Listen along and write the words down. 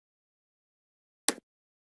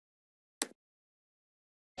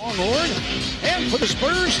Longhorn. And for the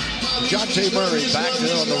Spurs, Dejounte Murray back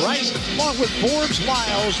there on the right, along with Forbes,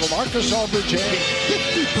 Lyles, LaMarcus Aldridge hitting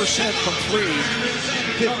 50% from three,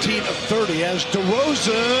 15 of 30 as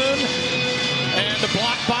DeRozan, and the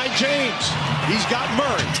block by James. He's got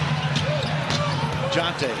Murray.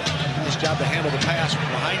 Dejounte, nice job to handle the pass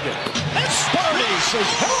behind him. And Sparty says,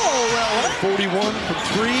 hello, 41 from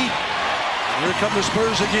three. And here come the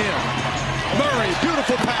Spurs again. Murray,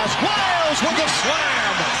 beautiful pass. Lyles with the slam.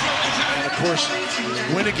 And of course,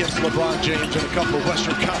 win against LeBron James in a couple of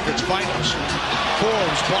Western Conference Finals.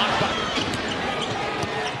 Forbes blocked by.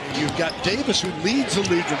 You've got Davis, who leads the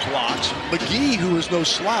league in blocks. McGee, who is no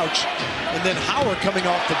slouch. And then Howard coming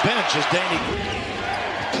off the bench as Danny.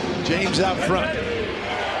 James out front.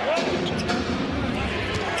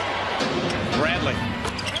 Bradley.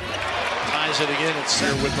 Ties it again. It's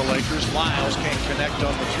here with the Lakers. Lyles can't connect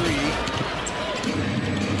on the three.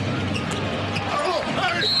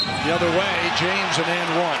 The other way, James and and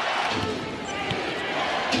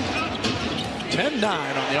 1.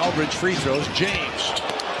 10-9 on the Aldridge free throws. James.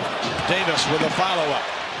 Davis with a follow-up.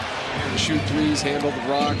 Shoot threes, handle the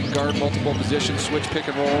rock, guard multiple positions, switch pick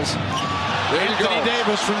and rolls. There you go. Anthony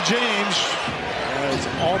Davis from James. As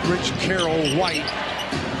Aldridge, Carroll, White,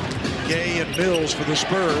 Gay, and Mills for the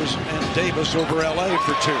Spurs, and Davis over LA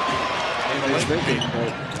for two.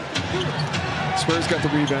 Spurs got the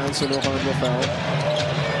rebound, so no harm, no foul.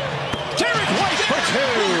 White for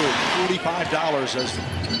two. $45 as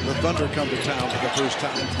the Thunder come to town for the first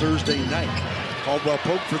time Thursday night. Caldwell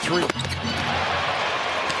Pope for three.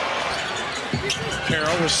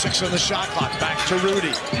 Carroll with 6 on the shot clock. Back to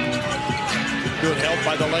Rudy. Good help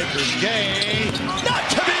by the Lakers. Gay, not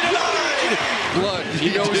to be denied. Blood. He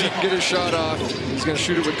knows he can get his shot off. He's going to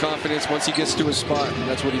shoot it with confidence once he gets to his spot, and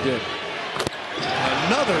that's what he did.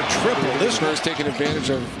 Another triple. This Spurs taking advantage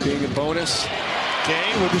of being in bonus.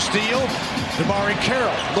 Gay with the steal. DeMar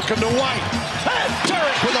Carroll looking to White. And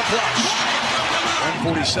Derek with a flush.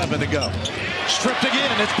 1:47 to go. Stripped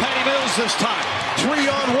again. It's Patty Mills this time.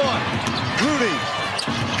 3-on-1. Rudy.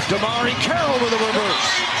 DeMar Carroll with a reverse.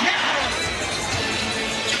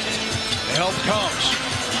 Help comes.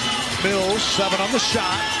 Mills, 7 on the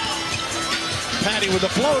shot. Patty with the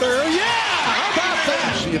floater. Yeah! How about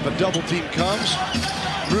that? See if a double team comes.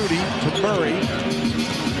 Rudy to Murray.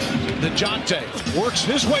 Dejounte works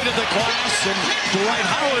his way to the glass, and Dwight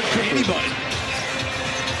Howard could anybody.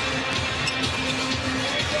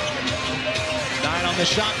 9 on the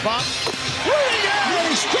shot clock.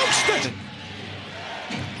 He strokes it.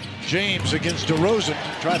 James against DeRozan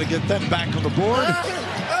to try to get them back on the board.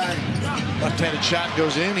 Left-handed shot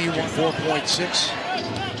goes in. He won 4.6.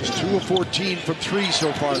 Just 2 of 14 from 3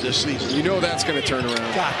 so far this season. You know that's going to turn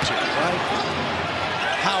around. Got to, right?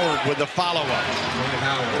 Howard with the follow-up.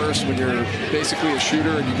 Worse when you're basically a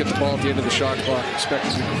shooter and you get the ball at the end of the shot clock,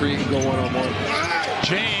 expected to create and go one-on-one.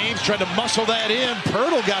 James tried to muscle that in.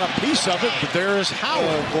 Pirtle got a piece of it, but there is Howard.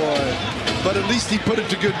 Oh, boy. But at least he put it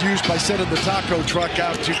to good use by sending the taco truck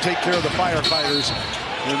out to take care of the firefighters.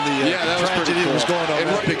 And the that was tragedy cool. was going on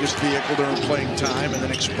that biggest vehicle during playing time, and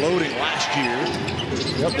then exploding last year.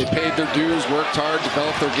 Yep, they paid their dues, worked hard,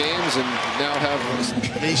 developed their games, and now have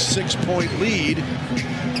a 6-point lead.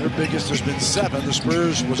 Their biggest has been 7. The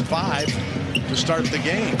Spurs was 5 to start the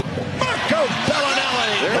game. Marco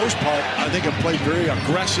Bellinelli. For the most part, I think have played very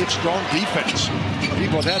aggressive, strong defense.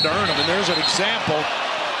 People have had to earn them, and there's an example.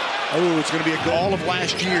 Oh, it's going to be a goal of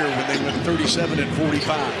last year when they went 37 and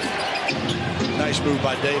 45. Nice move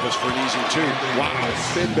by Davis for an easy 2. Wow.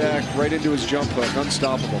 Spin back right into his jump hook.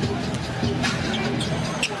 Unstoppable.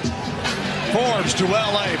 Forbes to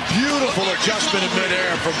LA. Beautiful adjustment in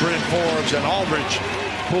midair from Bryn Forbes, and Aldridge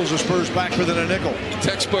pulls the Spurs back within a nickel.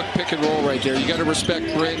 Textbook pick and roll right there. You got to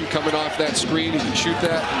respect Bryn coming off that screen. He can shoot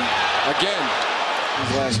that. And again,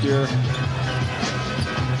 his last year.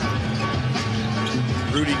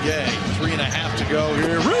 Rudy Gay, 3.5 to go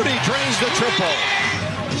here. Rudy drains the triple.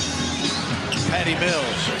 Patty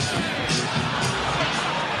Mills.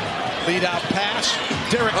 Lead out pass.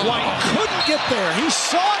 Derek White couldn't get there. He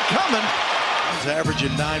saw it coming. He's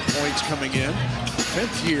averaging 9 points coming in.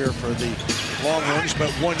 10th year for the Longhorns.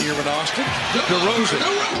 Spent 1 year in Austin. DeRozan.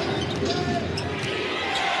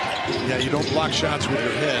 Yeah, you don't block shots with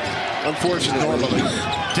your head. Unfortunately. Normally.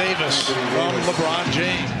 Davis from LeBron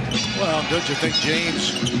James. Well, don't you think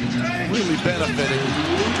James really benefited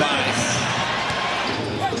by...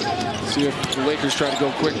 See if the Lakers try to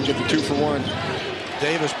go quick and get the 2 for 1.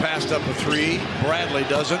 Davis passed up a 3. Bradley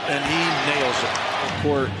doesn't, and he nails it.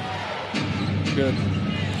 Court. Good.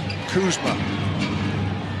 Kuzma.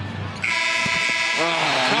 Oh,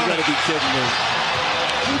 you gotta be kidding me.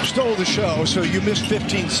 Steve stole the show, so you missed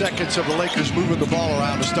 15 seconds of the Lakers moving the ball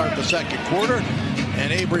around to start the second quarter.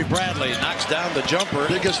 And Avery Bradley knocks down the jumper.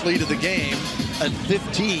 Biggest lead of the game at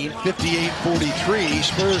 15, 58-43.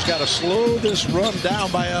 Spurs got to slow this run down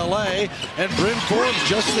by LA. And Bryn Forbes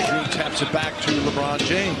just taps it back to LeBron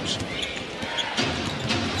James.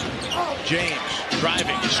 James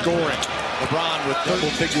driving, scoring. LeBron with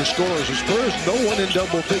double-figure scores. The Spurs, no one in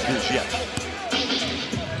double figures yet.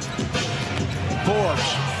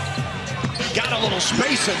 Forbes got a little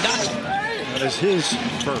space and that is his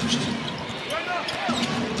first.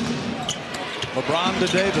 LeBron to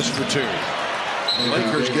Davis for two. The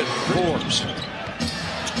Lakers get Forbes.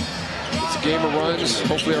 It's a game of runs.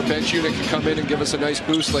 Hopefully our bench unit can come in and give us a nice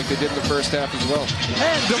boost like they did in the first half as well.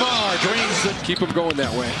 And DeMar drains it. Keep them going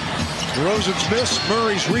that way. DeRozan's miss.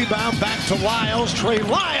 Murray's rebound back to Lyles. Trey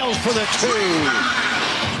Lyles for the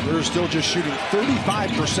two. They're still just shooting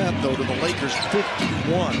 35% though to the Lakers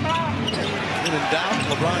 51. In doubt,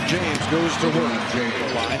 LeBron James goes to work.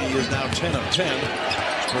 The line, he is now 10 of 10.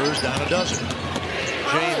 Spurs down a dozen.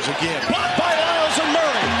 James again. Blocked by Lyles and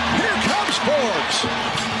Murray. Here comes Forbes.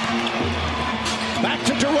 Back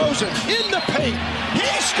to DeRozan in the paint. He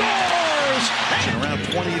scores! Around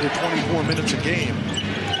 20 to 24 minutes a game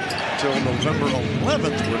until November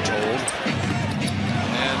 11th, we're told.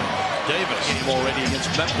 And Davis already against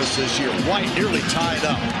Memphis this year. White nearly tied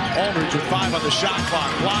up. Aldridge with 5 on the shot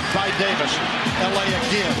clock. Blocked by Davis. LA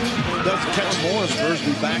again. Doesn't catch more. Spurs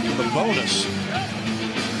be back in the bonus.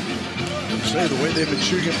 Say the way they've been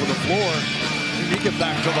shooting it from the floor. You get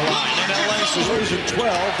back to the line. And LA scores in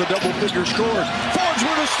 12. The double-figure scores. Forbes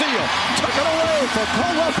with a steal. Took it away for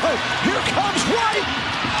Caldwell Pope. Here comes White.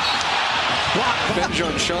 Avenge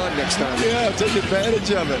on Sean next time. Yeah, take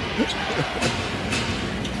advantage of it.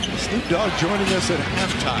 Snoop Dogg joining us at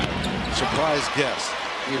halftime. Surprise guest.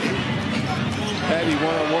 Patty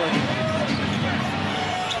one-on-one.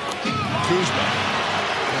 Kuzma.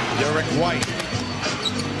 Derek White.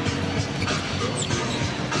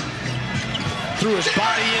 Threw his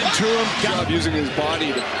body into him. Job using his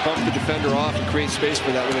body to bump the defender off and create space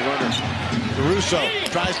for that little runner. Caruso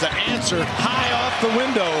tries to answer high off the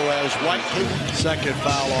window as White second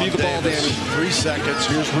foul on Feed the ball, Davis. Danny. 3 seconds.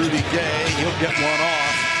 Here's Rudy Gay. He'll get one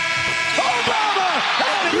off. Obama!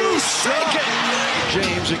 And you shake it!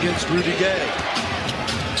 James against Rudy Gay.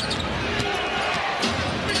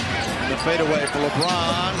 The fadeaway for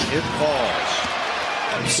LeBron. It falls.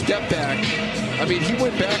 Step back. I mean, he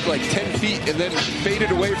went back like 10 feet and then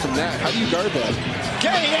faded away from that. How do you guard that?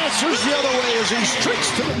 Gay answers the other way as he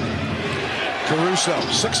streaks to him. Caruso,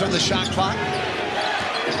 6 on the shot clock.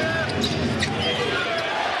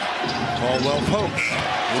 Caldwell Pope.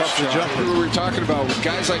 Tough the jumper. We were talking about with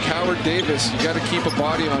guys like Howard Davis, you got to keep a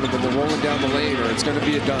body on them when they're rolling down the lane or it's going to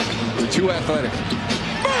be a dunk. They're too athletic.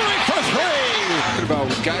 Murray for 3! Talking about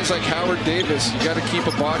with guys like Howard Davis, you got to keep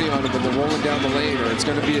a body on them when they're rolling down the lane or it's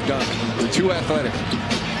going to be a dunk. They're too athletic.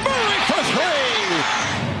 Murray for 3!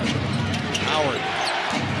 Howard.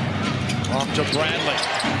 Off to Bradley.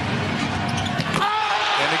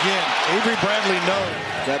 And again, Avery Bradley knows.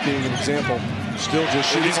 That being an example. Still just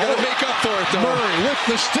shooting. He's going to make up for it, though. Murray with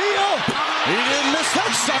the steal. He didn't miss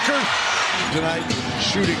that sucker. Tonight,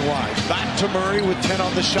 shooting-wise. Back to Murray with 10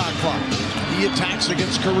 on the shot clock. He attacks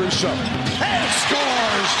against Caruso. And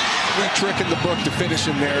scores! Every trick in the book to finish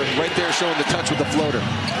him there. Right there showing the touch with the floater.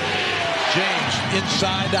 James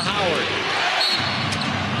inside to Howard.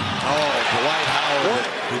 Oh, Dwight Howard.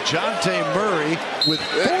 DeJounte Murray with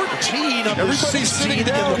 14 of the 16 in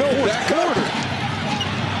the fourth quarter.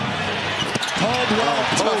 Caldwell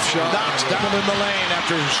Pope knocks down in the lane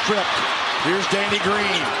after stripped. Here's Danny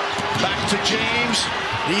Green. Back to James.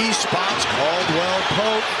 He spots Caldwell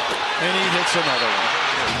Pope, and he hits another one.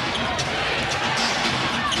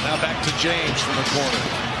 Now back to James from the corner.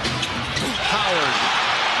 Howard.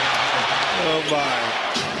 Oh, my.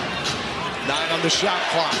 9 on the shot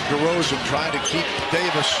clock. DeRozan trying to keep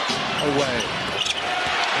Davis away.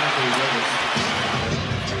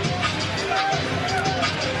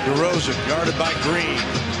 DeRozan guarded by Green.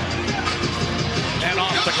 And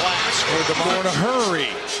off the glass for DeMar to hurry.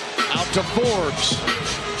 Out to Forbes.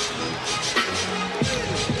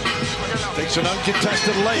 Takes an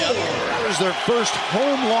uncontested layup. There's their first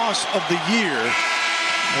home loss of the year.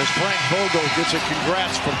 As Frank Vogel gets a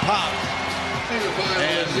congrats from Pop.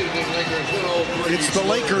 And it's the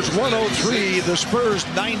Lakers 103, the Spurs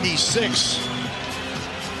 96.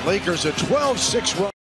 Lakers a 12-6 run.